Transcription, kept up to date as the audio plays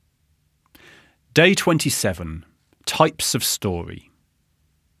Day 27, Types of Story.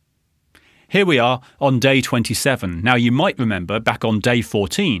 Here we are on day 27. Now you might remember back on day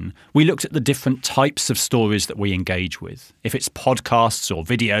 14, we looked at the different types of stories that we engage with, if it's podcasts or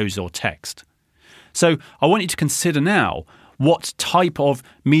videos or text. So I want you to consider now, what type of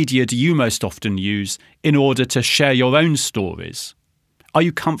media do you most often use in order to share your own stories? Are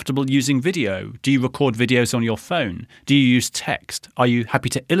you comfortable using video? Do you record videos on your phone? Do you use text? Are you happy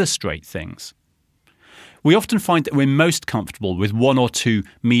to illustrate things? We often find that we're most comfortable with one or two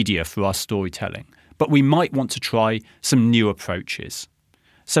media for our storytelling, but we might want to try some new approaches.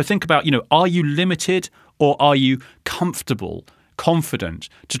 So think about, are you limited or are you comfortable, confident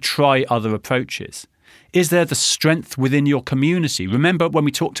to try other approaches? Is there the strength within your community? Remember when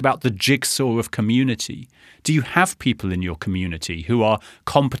we talked about the jigsaw of community? Do you have people in your community who are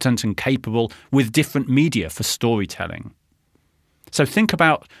competent and capable with different media for storytelling? So think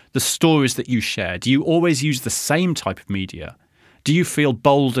about the stories that you share. Do you always use the same type of media? Do you feel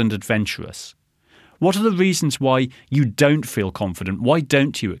bold and adventurous? What are the reasons why you don't feel confident? Why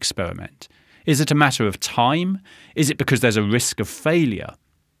don't you experiment? Is it a matter of time? Is it because there's a risk of failure?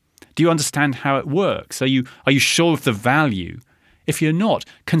 Do you understand how it works? Are you sure of the value? If you're not,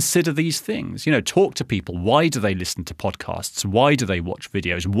 consider these things. Talk to people. Why do they listen to podcasts? Why do they watch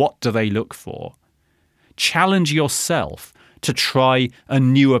videos? What do they look for? Challenge yourself to try a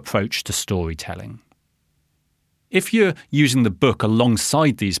new approach to storytelling. If you're using the book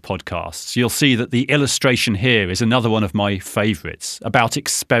alongside these podcasts, you'll see that the illustration here is another one of my favourites about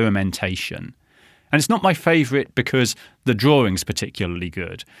experimentation. And it's not my favourite because the drawing's particularly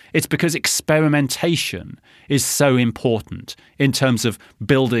good. It's because experimentation is so important in terms of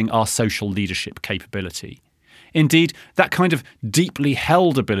building our social leadership capability. Indeed, that kind of deeply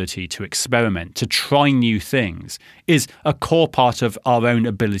held ability to experiment, to try new things, is a core part of our own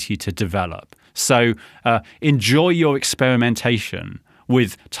ability to develop. So enjoy your experimentation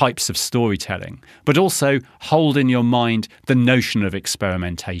with types of storytelling, but also hold in your mind the notion of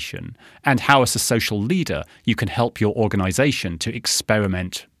experimentation and how as a social leader you can help your organisation to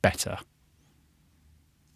experiment better.